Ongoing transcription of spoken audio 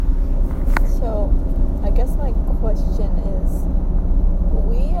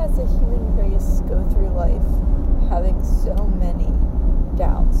life having so many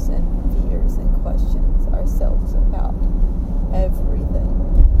doubts and fears and questions ourselves about everything.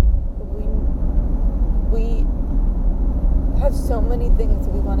 We have so many things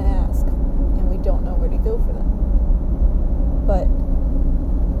we want to ask, and we don't know where to go for them. But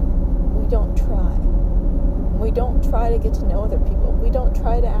we don't try. We don't try to get to know other people. We don't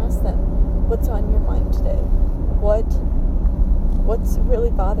try to ask them, what's on your mind today? What's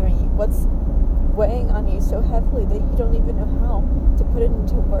really bothering you? What's weighing on you so heavily that you don't even know how to put it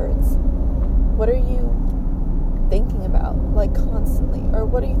into words? What are you thinking about, like, constantly? Or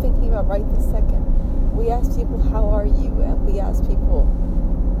what are you thinking about right this second? We ask people, how are you? And we ask people,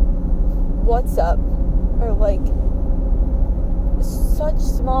 what's up? Or, like, such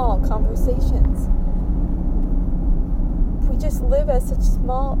small conversations. We just live as such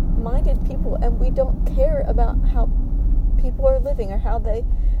small-minded people, and we don't care about how people are living or how they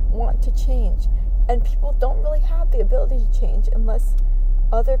want to change. And people don't really have the ability to change unless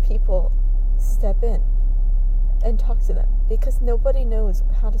other people step in and talk to them, because nobody knows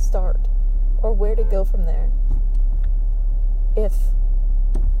how to start or where to go from there if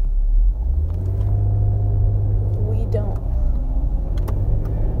we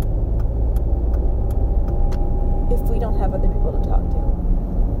don't have other people to talk to.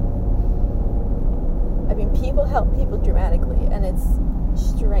 I mean, people help people dramatically, and it's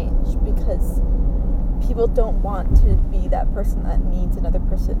strange because people don't want to be that person that needs another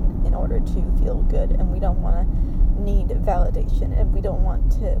person in order to feel good, and we don't want to need validation, and we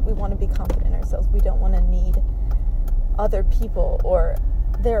want to be confident in ourselves. We don't want to need other people or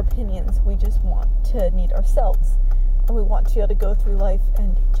their opinions. We just want to need ourselves, and we want to be able to go through life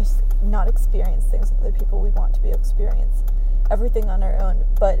and just not experience things with other people. We want to be able to experience everything on our own,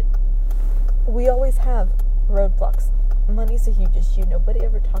 but we always have roadblocks. Money's a huge issue. Nobody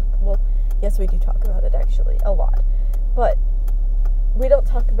ever yes, we do talk about it actually a lot, but we don't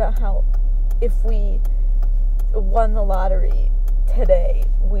talk about how if we won the lottery today,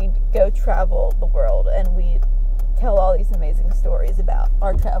 we'd go travel the world, and we'd tell all these amazing stories about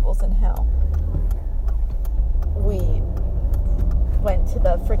our travels and how we went to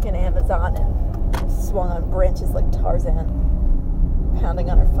the freaking Amazon and swung on branches like Tarzan, pounding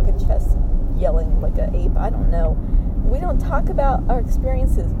on our fucking chests, yelling like an ape. I don't know. We don't talk about our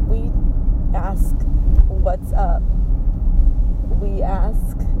experiences. We ask, what's up? We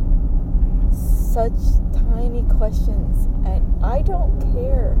ask such tiny questions, and I don't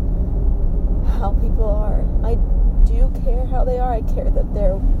care how people are. I do care how they are. I care that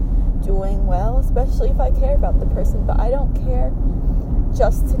they're doing well, especially if I care about the person, but I don't care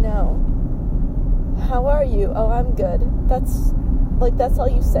just to know, how are you? Oh, I'm good. That's all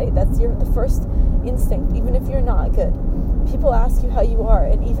you say. That's the first instinct, even if you're not good. People ask you how you are,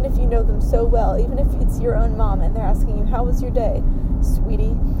 and even if you know them so well, even if it's your own mom and they're asking you, how was your day,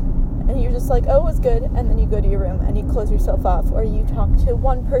 sweetie? And you're just like, oh, it was good, and then you go to your room and you close yourself off, or you talk to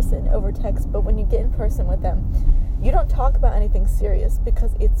one person over text, but when you get in person with them, you don't talk about anything serious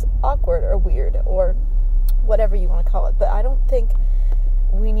because it's awkward or weird or whatever you want to call it. But I don't think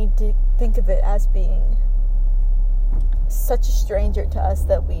we need to think of it as being such a stranger to us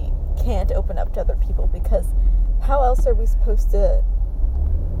that we can't open up to other people, because how else are we supposed to...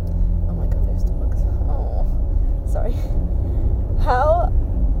 Oh my god, there's dogs. Oh, sorry. How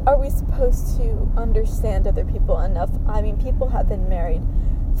are we supposed to understand other people enough? I mean, people have been married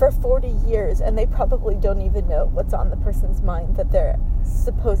for 40 years, and they probably don't even know what's on the person's mind that they're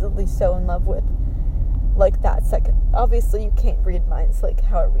supposedly so in love with, like, that second. Obviously, you can't read minds. Like,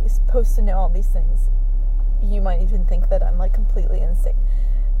 how are we supposed to know all these things? You might even think that I'm, like, completely insane.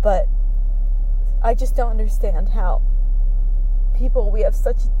 But I just don't understand how we have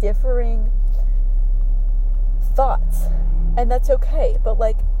such differing thoughts. And that's okay. But,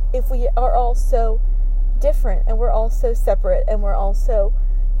 like, if we are all so different, and we're all so separate, and we're all so,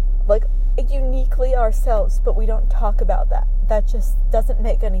 like, uniquely ourselves, but we don't talk about that just doesn't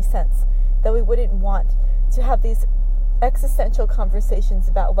make any sense. That we wouldn't want to have these existential conversations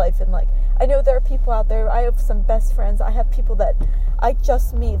about life. And, like, I know there are people out there, I have some best friends, I have people that I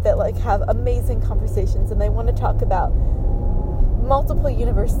just meet that, like, have amazing conversations, and they want to talk about multiple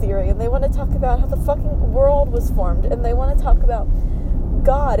universe theory, and they want to talk about how the fucking world was formed, and they want to talk about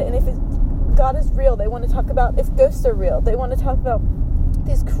God, and if God is real. They want to talk about if ghosts are real. They want to talk about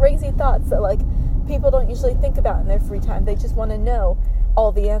these crazy thoughts that, like, people don't usually think about in their free time. They just want to know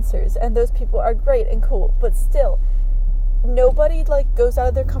all the answers, and those people are great and cool, but still, nobody, like, goes out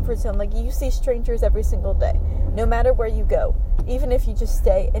of their comfort zone. Like, you see strangers every single day, no matter where you go, even if you just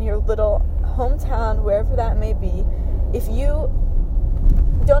stay in your little hometown, wherever that may be. If you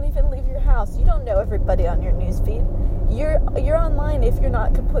don't even leave your house. You don't know everybody on your newsfeed. You're online if you're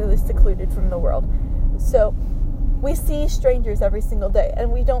not completely secluded from the world. So we see strangers every single day,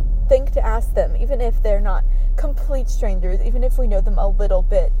 and we don't think to ask them, even if they're not complete strangers, even if we know them a little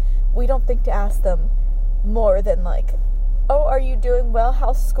bit, we don't think to ask them more than like, oh, are you doing well?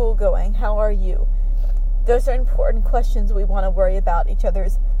 How's school going? How are you? Those are important questions we want to worry about each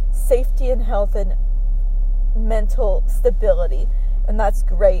other's safety and health and mental stability, and that's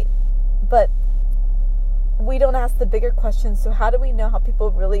great. But we don't ask the bigger questions, so how do we know how people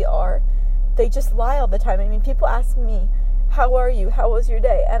really are? They just lie all the time. I mean, people ask me, how are you? How was your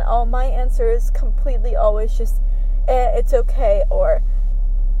day? And all my answer is completely always just, it's okay, or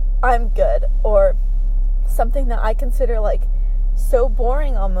I'm good, or something that I consider like so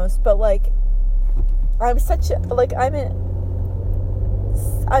boring almost, but like I'm so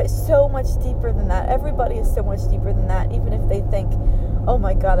much deeper than that. Everybody is so much deeper than that, even if they think, oh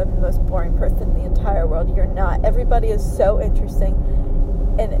my God, I'm the most boring person in the entire world. You're not. Everybody is so interesting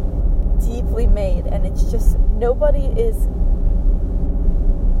and deeply made, and it's just, nobody is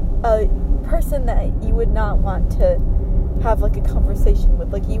a person that you would not want to have like a conversation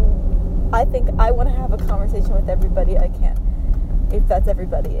with. Like I think I want to have a conversation with everybody I can. If that's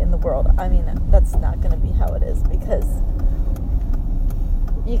everybody in the world. I mean, that's not going to be how it is, because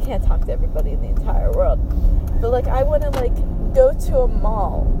you can't talk to everybody in the entire world. But like, I want to like go to a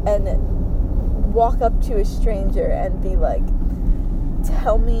mall and walk up to a stranger and be like,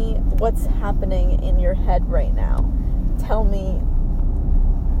 tell me what's happening in your head right now. Tell me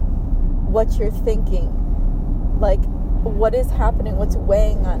what you're thinking. Like, what is happening? What's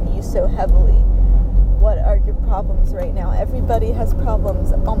weighing on you so heavily? What are your problems right now? Everybody has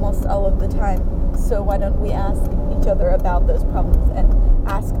problems almost all of the time. So why don't we ask each other about those problems and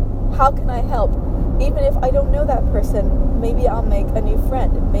ask, how can I help? Even if I don't know that person, maybe I'll make a new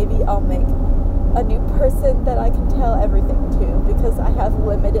friend. Maybe I'll make a new person that I can tell everything to, because I have a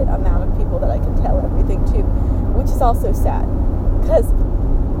limited amount of people that I can tell everything to, which is also sad, because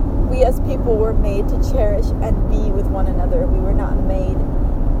we as people were made to cherish and be with one another. We were not made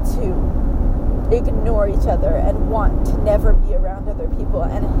to ignore each other and want to never be around other people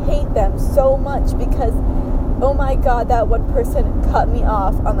and hate them so much because, oh my God, that one person cut me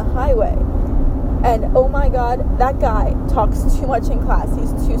off on the highway, and oh my God, that guy talks too much in class,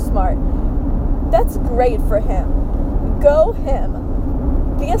 he's too smart. That's great for him. Go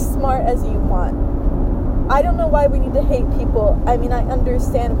him. Be as smart as you want. I don't know why we need to hate people. I mean, I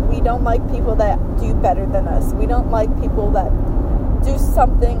understand we don't like people that do better than us. We don't like people that do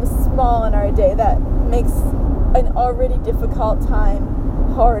something small in our day that makes an already difficult time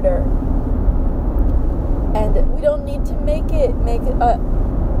harder. And we don't need to make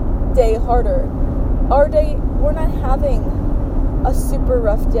a day harder. Our day, we're not having a super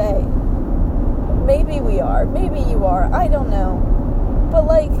rough day. Maybe we are, maybe you are, I don't know. But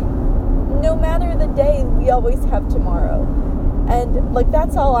like, no matter the day, we always have tomorrow. And like,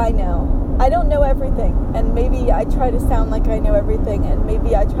 that's all I know. I don't know everything, and maybe I try to sound like I know everything, and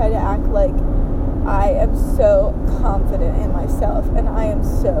maybe I try to act like I am so confident in myself, and I am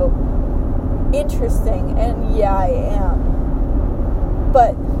so interesting, and yeah, I am.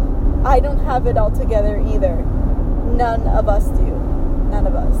 But I don't have it all together either. None of us do. None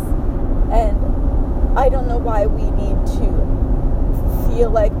of us. And I don't know why we need to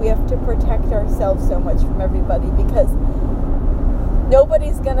feel like we have to protect ourselves so much from everybody, because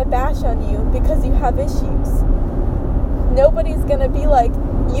nobody's gonna bash on you because you have issues. Nobody's gonna be like,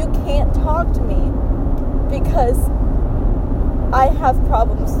 you can't talk to me because I have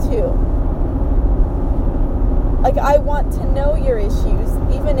problems too. Like, I want to know your issues,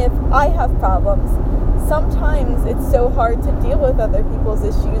 even if I have problems. Sometimes it's so hard to deal with other people's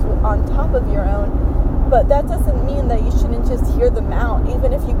issues on top of your own, but that doesn't mean that you shouldn't just hear them out,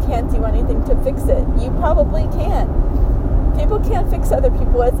 even if you can't do anything to fix it. You probably can. People can't fix other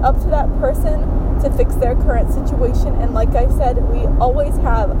people. It's up to that person to fix their current situation. And like I said, we always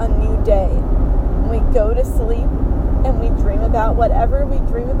have a new day. We go to sleep and we dream about whatever we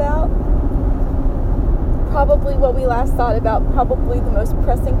dream about. Probably what we last thought about, probably the most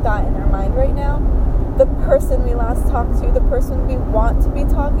pressing thought in our mind right now. The person we last talked to, the person we want to be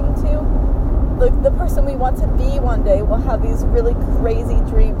talking to, the person we want to be one day will have these really crazy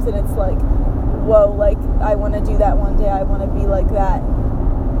dreams, and it's like, whoa, like, I want to do that one day, I want to be like that.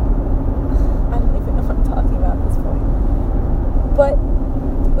 I don't even know what I'm talking about at this point. But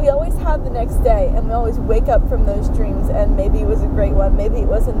we always have the next day, and we always wake up from those dreams, and maybe it was a great one, maybe it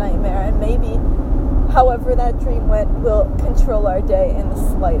was a nightmare, and maybe however that dream went will control our day in the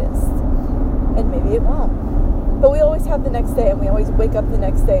slightest. And maybe it won't. But we always have the next day, and we always wake up the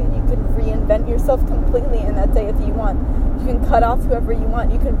next day, and you can reinvent yourself completely in that day if you want. You can cut off whoever you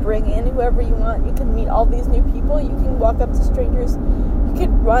want. You can bring in whoever you want. You can meet all these new people. You can walk up to strangers. You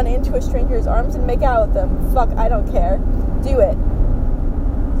can run into a stranger's arms and make out with them. Fuck, I don't care. Do it.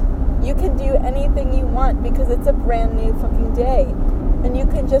 You can do anything you want because it's a brand new fucking day. And you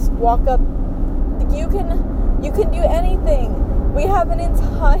can just walk up. You can do anything. We have an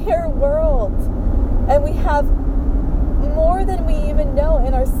entire world. And we have more than we even know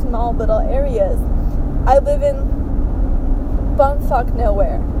in our small little areas. I live in bumfuck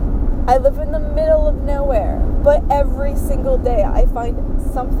nowhere. I live in the middle of nowhere. But every single day I find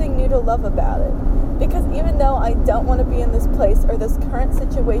something new to love about it. Because even though I don't want to be in this place or this current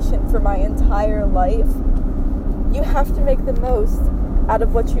situation for my entire life, you have to make the most out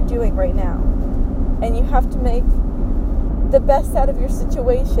of what you're doing right now. And you have to make the best out of your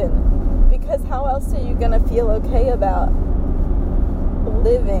situation. Because how else are you going to feel okay about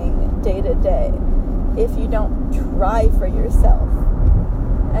living day to day if you don't try for yourself?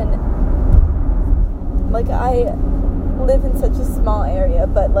 And like, I live in such a small area,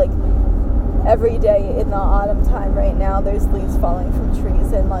 but like every day in the autumn time right now, there's leaves falling from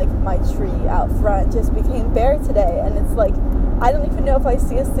trees, and like my tree out front just became bare today, and it's like I don't even know if I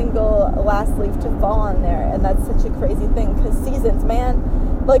see a single last leaf to fall on there. And that's such a crazy thing, because seasons, man,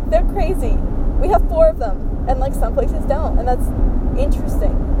 like, they're crazy. We have 4 of them, and like some places don't, and that's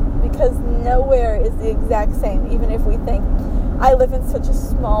interesting because nowhere is the exact same. Even if we think I live in such a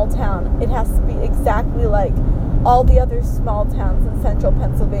small town, it has to be exactly like all the other small towns in central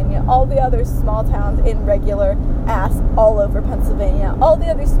Pennsylvania, all the other small towns in regular ass all over Pennsylvania, all the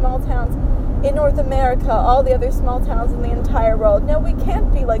other small towns in North America, all the other small towns in the entire world. No, we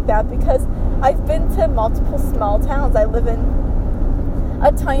can't be like that, because I've been to multiple small towns. I live in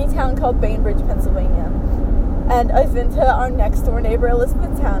a tiny town called Bainbridge, Pennsylvania. And I've been to our next door neighbor,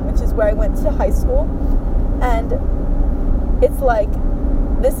 Elizabethtown, which is where I went to high school. And it's like,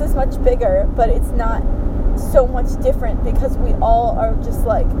 this is much bigger, but it's not so much different, because we all are just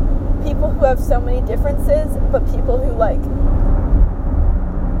like people who have so many differences, but people who like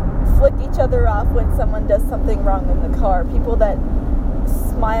flick each other off when someone does something wrong in the car. People that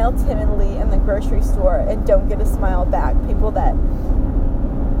smile timidly in the grocery store and don't get a smile back. People that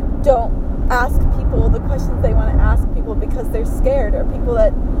don't ask people the questions they want to ask people because they're scared, or people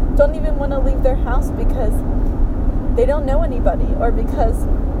that don't even want to leave their house because they don't know anybody, or because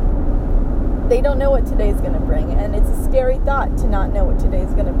they don't know what today's going to bring. And it's a scary thought to not know what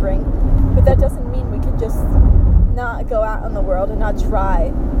today's going to bring, but that doesn't mean we can just not go out in the world and not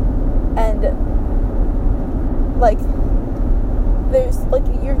try. And like, there's like,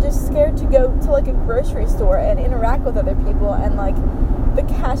 you're just scared to go to like a grocery store and interact with other people, and like the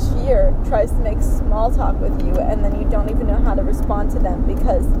cashier tries to make small talk with you, and then you don't even know how to respond to them,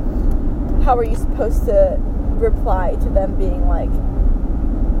 because how are you supposed to reply to them being like,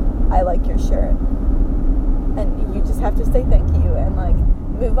 I like your shirt? And you just have to say thank you and like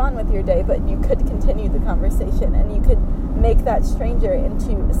move on with your day. But you could continue the conversation, and you could make that stranger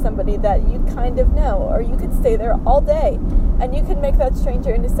into somebody that you kind of know, or you could stay there all day and you could make that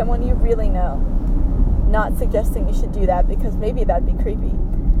stranger into someone you really know. Not suggesting you should do that, because maybe that'd be creepy,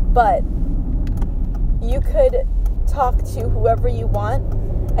 but you could talk to whoever you want,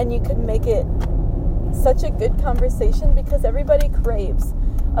 and you could make it such a good conversation, because everybody craves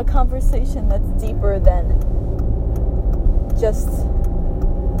a conversation that's deeper than just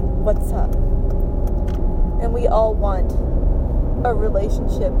what's up. And we all want a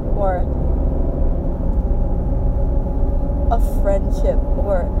relationship, or a friendship,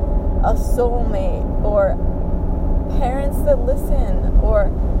 or a soulmate, or parents that listen,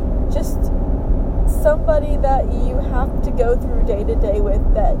 or just somebody that you have to go through day to day with,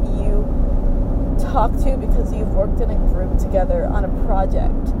 that you talk to because you've worked in a group together on a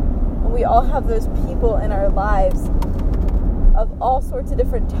project. And we all have those people in our lives of all sorts of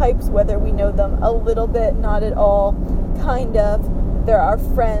different types, whether we know them a little bit, not at all, kind of. There are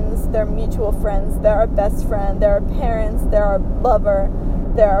friends, there are mutual friends, there are best friend, there are parents, there are lover,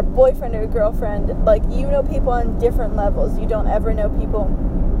 there are boyfriend or girlfriend. Like, you know people on different levels. You don't ever know people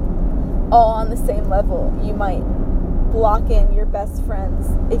all on the same level. You might block in your best friends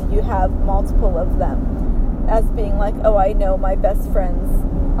if you have multiple of them as being like, oh, I know my best friends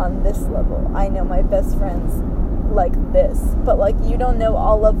on this level. I know my best friends like this. But like, you don't know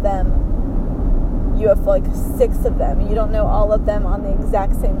all of them. You have like 6 of them. You don't know all of them on the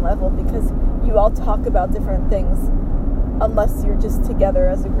exact same level, because you all talk about different things. Unless you're just together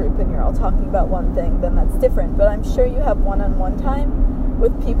as a group and you're all talking about one thing, then that's different. But I'm sure you have one-on-one time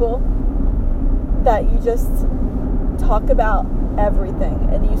with people that you just talk about everything,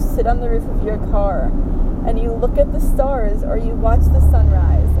 and you sit on the roof of your car and you look at the stars, or you watch the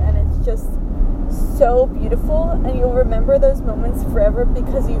sunrise, and it's just so beautiful, and you'll remember those moments forever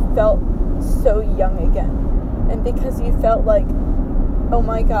because you felt so young again, and because you felt like, oh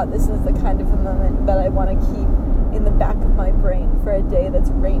my God, this is the kind of a moment that I want to keep in the back of my brain for a day that's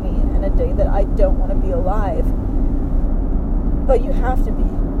rainy and a day that I don't want to be alive. But you have to be,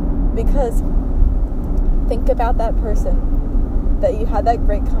 because think about that person that you had that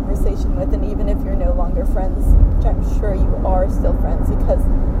great conversation with, and even if you're no longer friends, which I'm sure you are still friends, because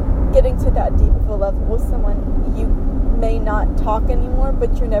getting to that deep of a level with someone, you may not talk anymore,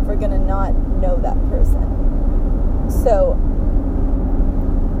 but you're never going to not know that person. So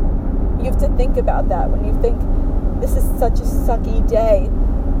you have to think about that when you think, this is such a sucky day,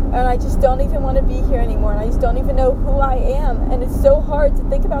 and I just don't even want to be here anymore, and I just don't even know who I am, and it's so hard to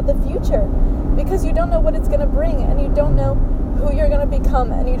think about the future, because you don't know what it's going to bring, and you don't know who you're going to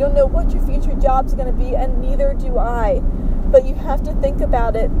become, and you don't know what your future job's going to be, and neither do I. But you have to think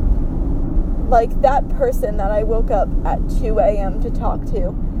about it like that person that I woke up at 2 a.m. to talk to,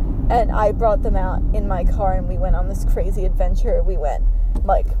 and I brought them out in my car, and we went on this crazy adventure. We went,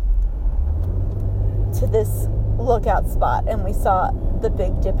 like, to this lookout spot, and we saw the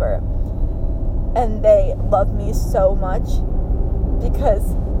Big Dipper, and they love me so much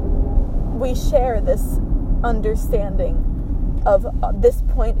because we share this understanding of this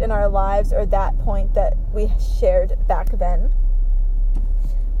point in our lives, or that point that we shared back then.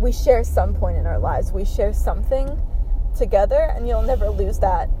 We share some point in our lives. We share something together, and you'll never lose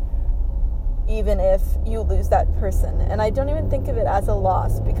that, even if you lose that person. And I don't even think of it as a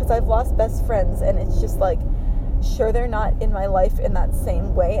loss, because I've lost best friends, and it's just like, sure, they're not in my life in that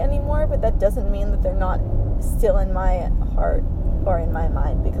same way anymore, but that doesn't mean that they're not still in my heart or in my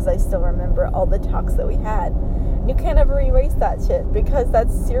mind, because I still remember all the talks that we had. You can't ever erase that shit, because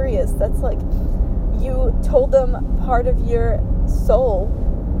that's serious. That's like, you told them part of your soul,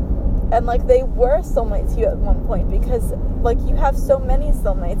 and like, they were soulmates to you at one point, because like, you have so many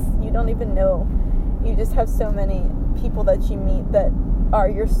soulmates, you don't even know. You just have so many people that you meet that are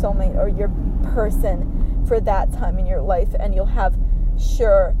your soulmate or your person for that time in your life, and you'll have,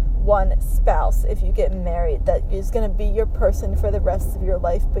 sure, one spouse if you get married that is going to be your person for the rest of your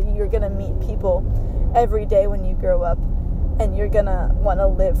life, but you're going to meet people every day when you grow up, and you're going to want to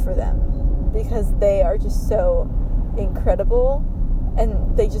live for them, because they are just so incredible,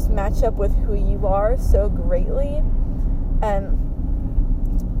 and they just match up with who you are so greatly. And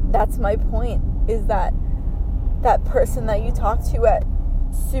that's my point, is that that person that you talk to at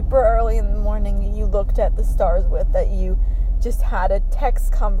super early in the morning, you looked at the stars with, that you just had a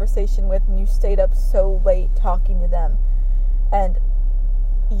text conversation with, and you stayed up so late talking to them, and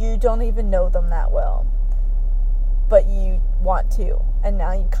you don't even know them that well, but you want to, and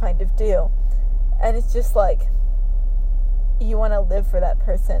now you kind of do. And it's just like, you want to live for that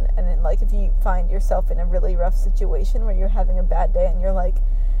person. And then, like, if you find yourself in a really rough situation where you're having a bad day, and you're like,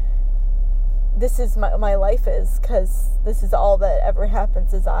 this is my life is, because this is all that ever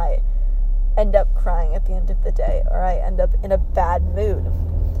happens, is I end up crying at the end of the day, or I end up in a bad mood.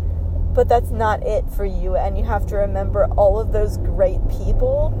 But that's not it for you, and you have to remember all of those great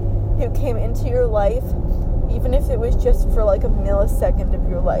people who came into your life, even if it was just for like a millisecond of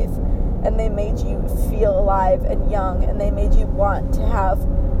your life, and they made you feel alive and young, and they made you want to have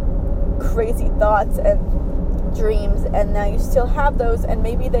crazy thoughts and dreams, and now you still have those, and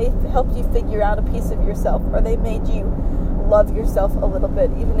maybe they helped you figure out a piece of yourself, or they made you love yourself a little bit,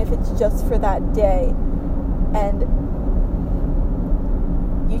 even if it's just for that day. And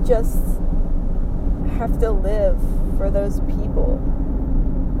you just have to live for those people,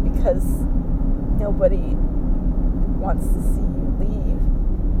 because nobody wants to see you leave.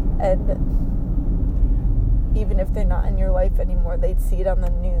 And even if they're not in your life anymore, they'd see it on the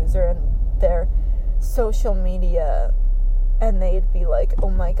news or in their social media, and they'd be like,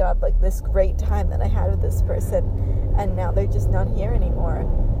 oh my God, like, this great time that I had with this person, and now they're just not here anymore.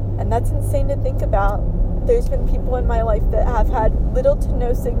 And that's insane to think about. There's been people in my life that have had little to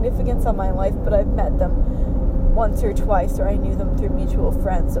no significance on my life, but I've met them once or twice, or I knew them through mutual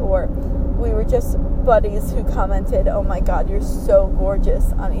friends, or we were just buddies who commented, oh my God, you're so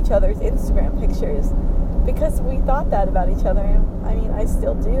gorgeous, on each other's Instagram pictures, because we thought that about each other. And I mean, I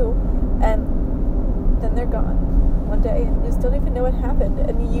still do. And then they're gone one day, and you just don't even know what happened,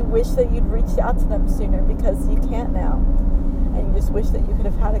 and you wish that you'd reached out to them sooner, because you can't now, and you just wish that you could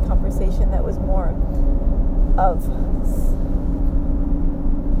have had a conversation that was more of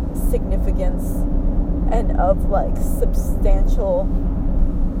significance and of like substantial,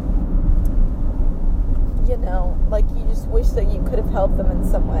 you know, don't. Like, you just wish that you could have helped them in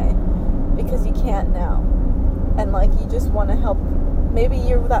some way, because you can't now. And, like, you just want to help. Maybe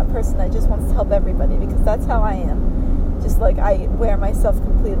you're that person that just wants to help everybody, because that's how I am. Just, like, I wear myself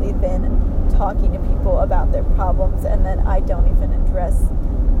completely thin talking to people about their problems, and then I don't even address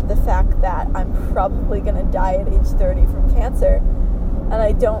the fact that I'm probably going to die at age 30 from cancer. And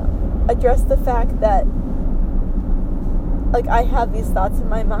I don't address the fact that, like, I have these thoughts in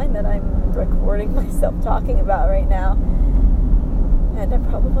my mind that I'm recording myself talking about right now, and I'm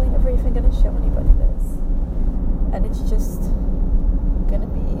probably never even going to show anybody this. And it's just going to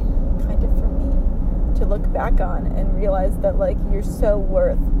be kind of for me to look back on and realize that, like, you're so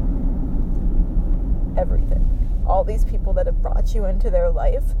worth everything. All these people that have brought you into their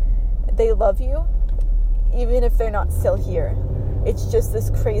life, they love you even if they're not still here. It's just this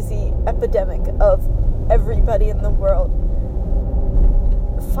crazy epidemic of everybody in the world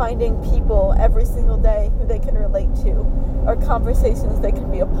finding people every single day who they can relate to, or conversations they can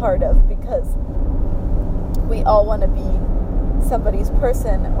be a part of, because we all want to be somebody's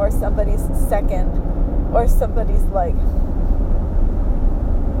person, or somebody's second, or somebody's, like,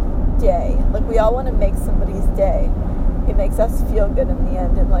 day. Like, we all want to make somebody's day. It makes us feel good in the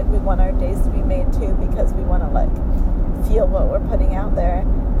end, and, like, we want our days to be made too, because we want to, like, feel what we're putting out there.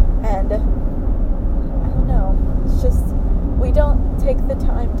 And I don't know, it's just, we don't take the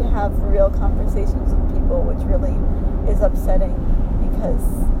time to have real conversations with people, which really is upsetting, because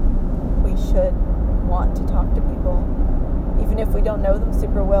we should want to talk to people. Even if we don't know them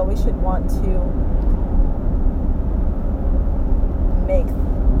super well, we should want to take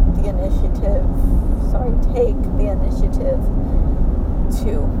the initiative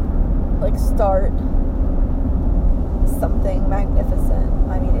to, like, start something magnificent.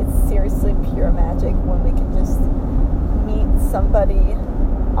 I mean, it's seriously pure magic when we can just meet somebody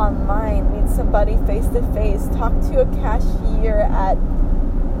online, meet somebody face to face, talk to a cashier at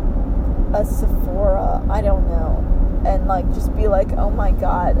a Sephora, I don't know, and, like, just be like, oh my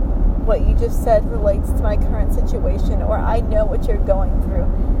god, what you just said relates to my current situation, or I know what you're going through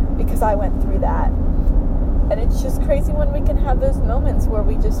because I went through that. And it's just crazy when we can have those moments where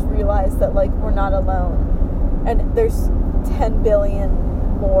we just realize that, like, we're not alone. And there's 10 billion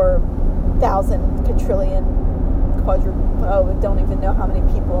more, 1,000, quadrillion, don't even know how many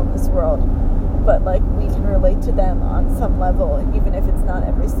people in this world. But, like, we can relate to them on some level, even if it's not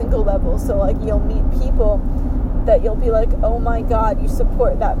every single level. So, like, you'll meet people that you'll be like, oh my god, you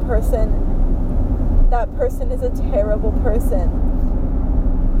support that person. That person is a terrible person.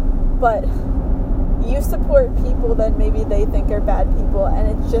 But you support people that maybe they think are bad people, and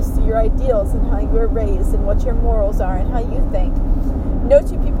it's just your ideals and how you were raised and what your morals are and how you think. No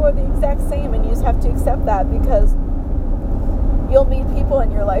two people are the exact same, and you just have to accept that, because you'll meet people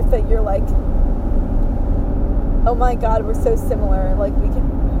in your life that you're like, oh my god, we're so similar, like,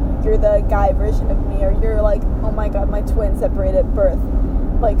 you're the guy version of me, or you're like, oh my god, my twins separated at birth,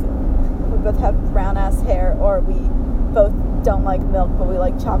 like, we both have brown ass hair, or we both don't like milk but we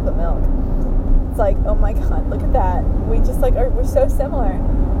like chocolate milk. It's like, oh my god, look at that, we just, like, we're so similar,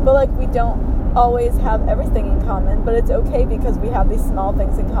 but, like, we don't always have everything in common, but it's okay, because we have these small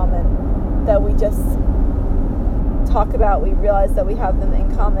things in common that we just talk about. We realize that we have them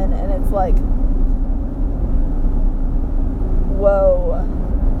in common, and it's like, whoa,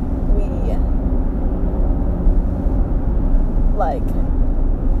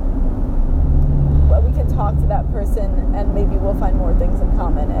 we can talk to that person, and maybe we'll find more things in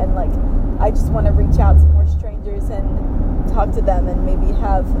common. And, like, I just want to reach out to more strangers and talk to them, and maybe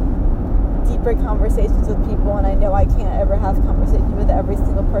have deeper conversations with people. And I know I can't ever have conversations with every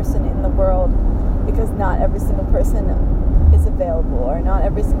single person in the world, because not every single person is available, or not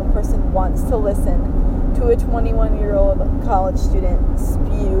every single person wants to listen to a 21-year-old college student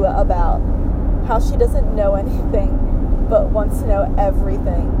spew about how she doesn't know anything but wants to know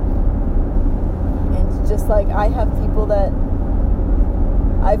everything. And just, like, I have people that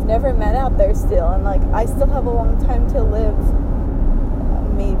I've never met out there still, and, like, I still have a long time to live,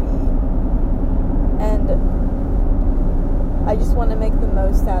 maybe, and I just want to make the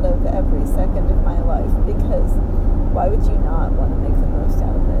most out of every second of my life, because why would you not want to make the most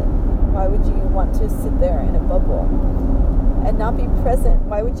out of it? Why would you want to sit there in a bubble and not be present?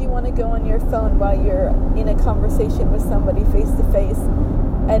 Why would you want to go on your phone while you're in a conversation with somebody face to face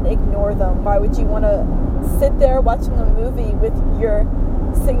and ignore them? Why would you want to sit there watching a movie with your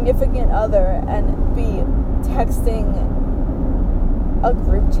significant other and be texting a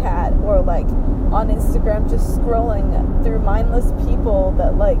group chat, or, like, on Instagram just scrolling through mindless people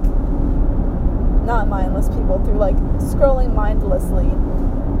that, like, not mindless people, through, like, scrolling mindlessly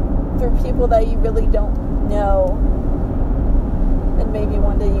through people that you really don't know, and maybe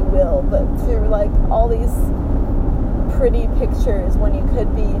one day you will, but through like all these pretty pictures when you could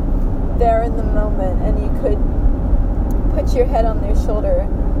be there in the moment and you could put your head on their shoulder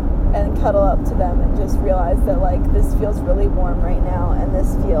and cuddle up to them and just realize that like this feels really warm right now and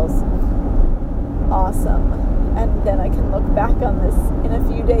this feels awesome. And then I can look back on this in a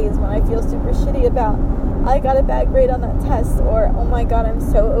few days when I feel super shitty about I got a bad grade on that test, or oh my god, I'm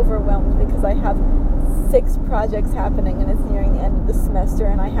so overwhelmed because I have 6 projects happening and it's nearing the end of the semester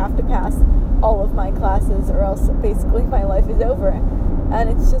and I have to pass all of my classes or else basically my life is over. And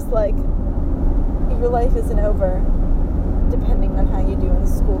it's just like, your life isn't over depending on how you do in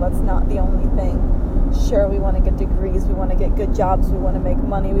school. That's not the only thing. Sure, we want to get degrees, we want to get good jobs, we want to make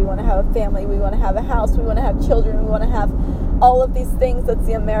money, we want to have a family, we want to have a house, we want to have children, we want to have all of these things. That's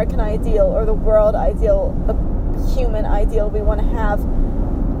the American ideal or the world ideal, the human ideal. We want to have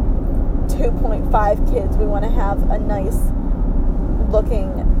 2.5 kids. We want to have a nice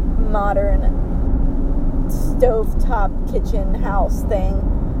looking modern stovetop kitchen house thing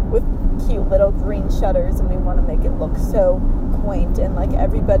with cute little green shutters, and we want to make it look so quaint, and like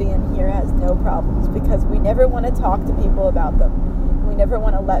everybody in here has no problems because we never want to talk to people about them. We never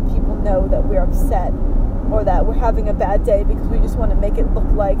want to let people know that we're upset or that we're having a bad day because we just want to make it look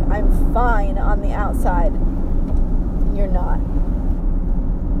like I'm fine on the outside. You're not.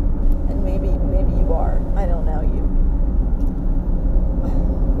 And maybe you are. I don't know you.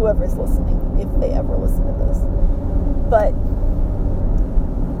 Whoever's listening, if they ever listen to this. But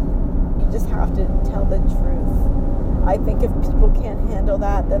you just have to tell the truth. I think if people can't handle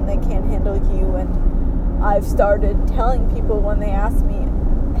that, then they can't handle you. And I've started telling people when they ask me,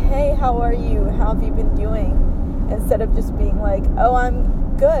 hey, how are you? How have you been doing? Instead of just being like, oh,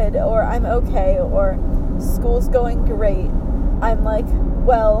 I'm good, or I'm okay, or school's going great. I'm like,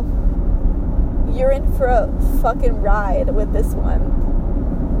 well, you're in for a fucking ride with this one.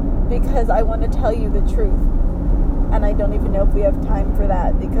 Because I want to tell you the truth. And I don't even know if we have time for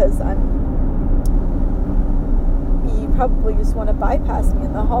that because you probably just want to bypass me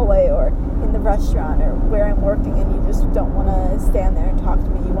in the hallway or in the restaurant or where I'm working, and you just don't want to stand there and talk to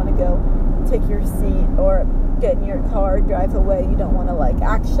me. You want to go take your seat or get in your car, drive away. You don't want to like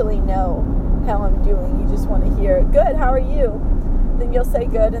actually know how I'm doing. You just want to hear, good, how are you? Then you'll say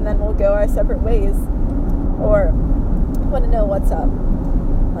good, and then we'll go our separate ways. Or want to know what's up.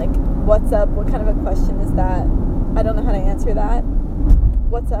 Like, what's up? What kind of a question is that? I don't know how to answer that.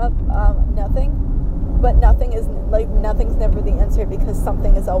 What's up? Nothing. But nothing's never the answer because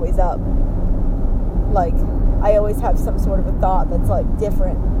something is always up. Like, I always have some sort of a thought that's like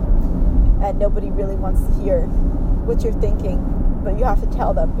different, and nobody really wants to hear what you're thinking, but you have to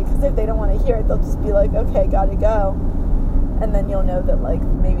tell them, because if they don't want to hear it, they'll just be like, okay, gotta go. And then you'll know that like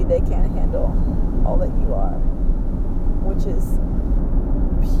maybe they can't handle all that you are, which is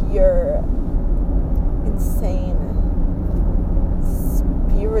pure, insane,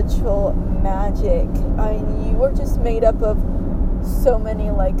 spiritual magic. I mean, you are just made up of so many,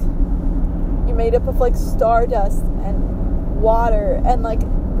 like, you're made up of like stardust and water, and like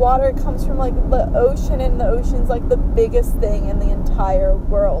water comes from like the ocean, and the ocean's like the biggest thing in the entire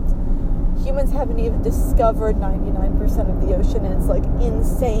world. Humans haven't even discovered 99% of the ocean, and it's like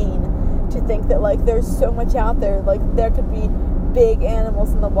insane to think that like there's so much out there. Like, there could be big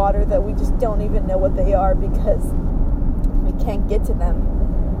animals in the water that we just don't even know what they are because we can't get to them.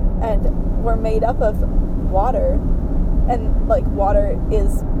 And we're made up of water, and like water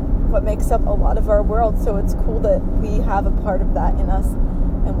is what makes up a lot of our world. So it's cool that we have a part of that in us,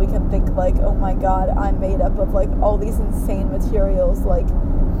 and we can think like, oh my god, I'm made up of like all these insane materials. Like,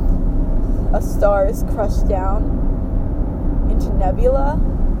 a star is crushed down into nebula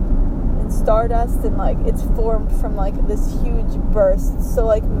and stardust, and like it's formed from like this huge burst. So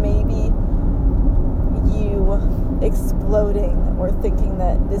like maybe you exploding or thinking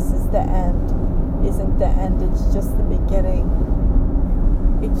that this is the end isn't the end, it's just the beginning.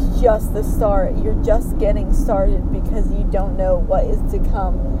 It's just the start. You're just getting started because you don't know what is to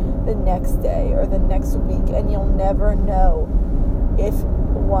come the next day or the next week, and you'll never know if,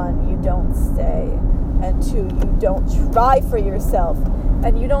 one, you don't stay, and two, you don't try for yourself,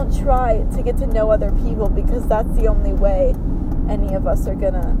 and you don't try to get to know other people, because that's the only way any of us are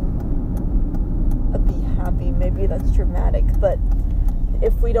gonna be happy. Maybe that's dramatic, but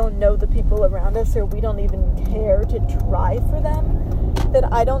if we don't know the people around us, or we don't even care to try for them, then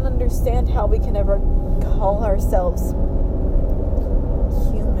I don't understand how we can ever call ourselves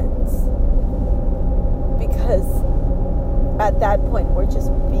humans. Because at that point, we're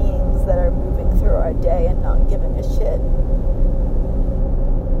just beings that are moving through our day and not giving a shit.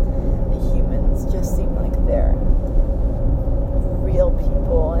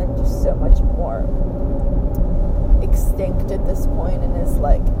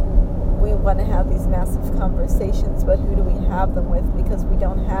 because we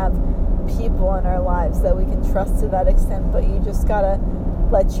don't have people in our lives that we can trust to that extent, but you just gotta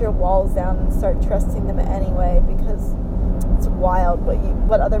let your walls down and start trusting them anyway, because it's wild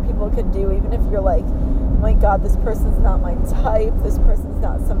what other people can do, even if you're like, oh my god, this person's not my type, this person's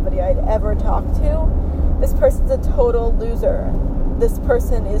not somebody I'd ever talk to, this person's a total loser, this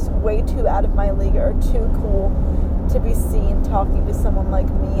person is way too out of my league or too cool to be seen talking to someone like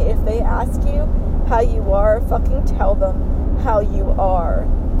me. If they ask you how you are, fucking tell them how you are,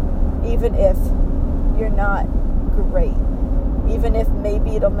 even if you're not great. Even if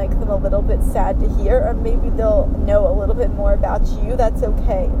maybe it'll make them a little bit sad to hear, or maybe they'll know a little bit more about you, that's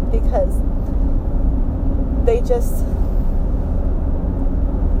okay, because they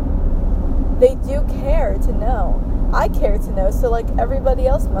do care to know. I care to know, so like everybody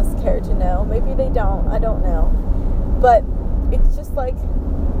else must care to know. Maybe they don't, I don't know. But it's just like,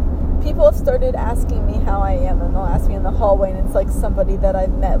 people have started asking me how I am, and they'll ask me in the hallway, and it's like somebody that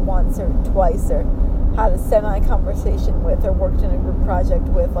I've met once or twice, or had a semi-conversation with, or worked in a group project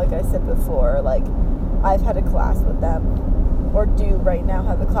with, like I said before, or like I've had a class with them, or do right now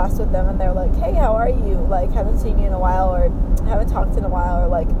have a class with them, and they're like, hey, how are you? Like, haven't seen you in a while, or haven't talked in a while, or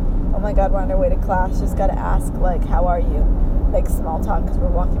like, oh my god, we're on our way to class, just gotta ask, like, how are you? Make small talk, because we're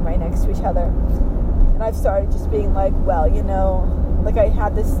walking right next to each other. And I've started just being like, well, you know, like I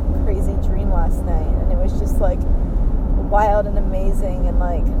had this crazy dream last night, and it was just like wild and amazing, and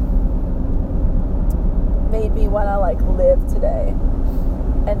like made me want to like live today.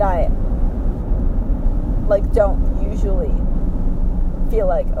 And I like don't usually feel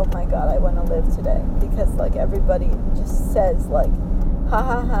like, oh my god, I want to live today, because like everybody just says like, ha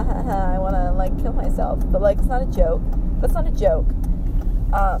ha ha ha ha, I want to like kill myself, but like it's not a joke. That's not a joke.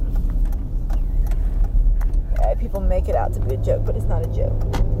 Yeah, people make it out to be a joke, but it's not a joke.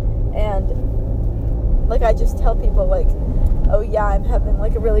 And like I just tell people like, oh yeah, I'm having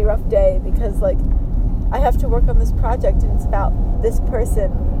like a really rough day because like I have to work on this project, and it's about this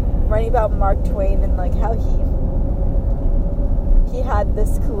person, writing about Mark Twain, and like how he had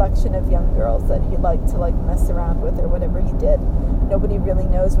this collection of young girls that he liked to like mess around with, or whatever he did. Nobody really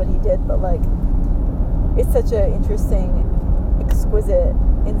knows what he did, but like it's such an interesting, exquisite,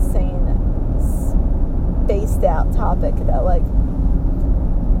 insane, spaced out topic that like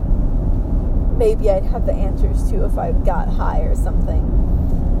maybe I'd have the answers to if I got high or something,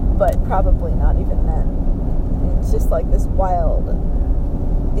 but probably not even then. And it's just like these wild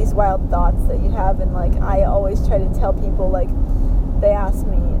thoughts that you have, and like I always try to tell people, like they ask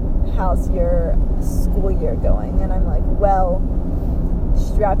me, how's your school year going? And I'm like, well,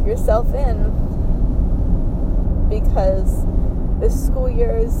 strap yourself in, because this school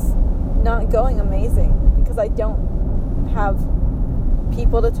year is not going amazing, because I don't have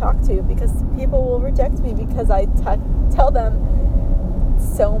people to talk to, because people will reject me because I tell them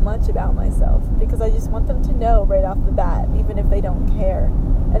so much about myself, because I just want them to know right off the bat, even if they don't care.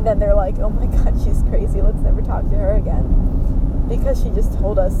 And then they're like, oh my god, she's crazy, let's never talk to her again, because she just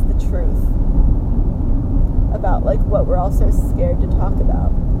told us the truth about like what we're all so scared to talk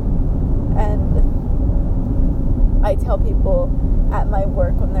about. And I tell people at my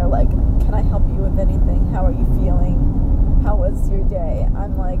work when they're like, can I help you with anything? How are you feeling? How was your day?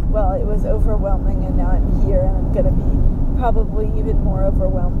 I'm like, well, it was overwhelming, and now I'm here, and I'm going to be probably even more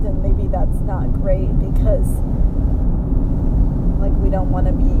overwhelmed, and maybe that's not great, because like we don't want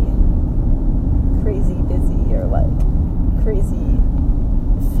to be crazy busy, or like crazy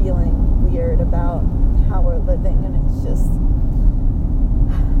feeling weird about how we're living. And it's just,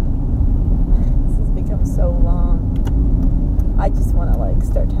 this has become so long. I just want to like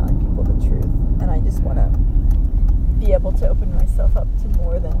start telling people the truth, and I just want to be able to open myself up to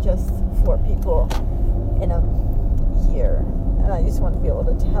more than just 4 people in a year. And I just want to be able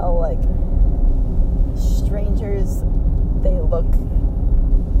to tell like strangers they look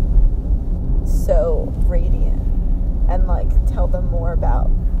so radiant, and like tell them more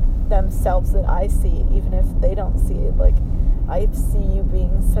about themselves that I see, even if they don't see it. Like I see you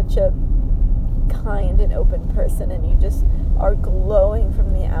being such a kind and open person, and you just are glowing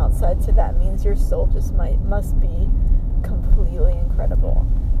from the outside, so that means your soul just must be completely incredible.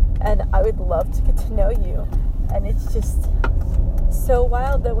 And I would love to get to know you. And it's just so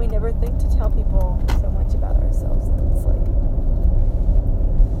wild that we never think to tell people so much about ourselves. And it's like,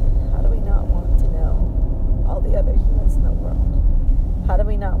 how do we not want to know all the other humans in the world? How do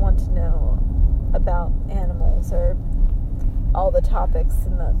we not want to know about animals, or all the topics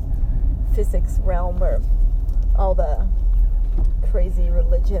in the physics realm, or all the crazy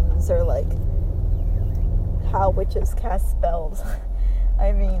religions, or like how witches cast spells?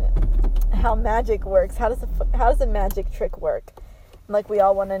 I mean, how magic works. How does a magic trick work? Like, we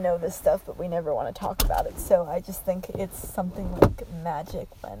all want to know this stuff, but we never want to talk about it. So I just think it's something like magic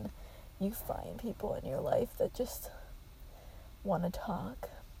when you find people in your life that just want to talk.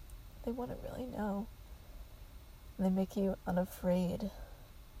 They want to really know. And they make you unafraid.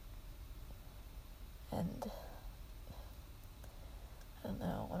 And I don't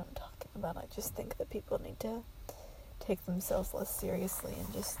know what I'm talking about. I just think that people need to take themselves less seriously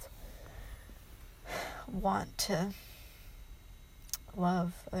and just want to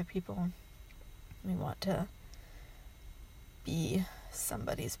love other people. We want to be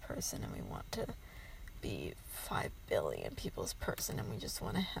somebody's person, and we want to be 5 billion people's person, and we just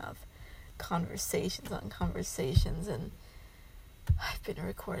want to have conversations on conversations. And I've been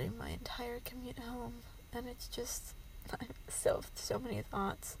recording my entire commute home, and it's just, I have so many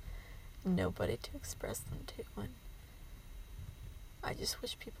thoughts, nobody to express them to, and I just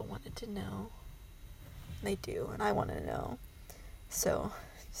wish people wanted to know. They do, and I want to know. So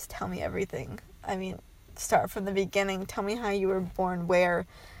just tell me everything. I mean, start from the beginning. Tell me how you were born, where,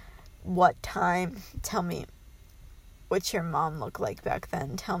 what time. Tell me what your mom looked like back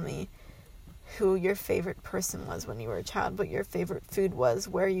then. Tell me who your favorite person was when you were a child, what your favorite food was,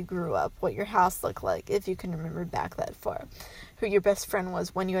 where you grew up, what your house looked like, if you can remember back that far, who your best friend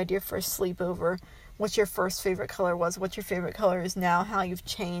was, when you had your first sleepover, what your first favorite color was, what your favorite color is now, how you've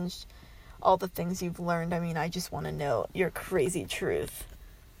changed, all the things you've learned. I mean, I just want to know your crazy truth.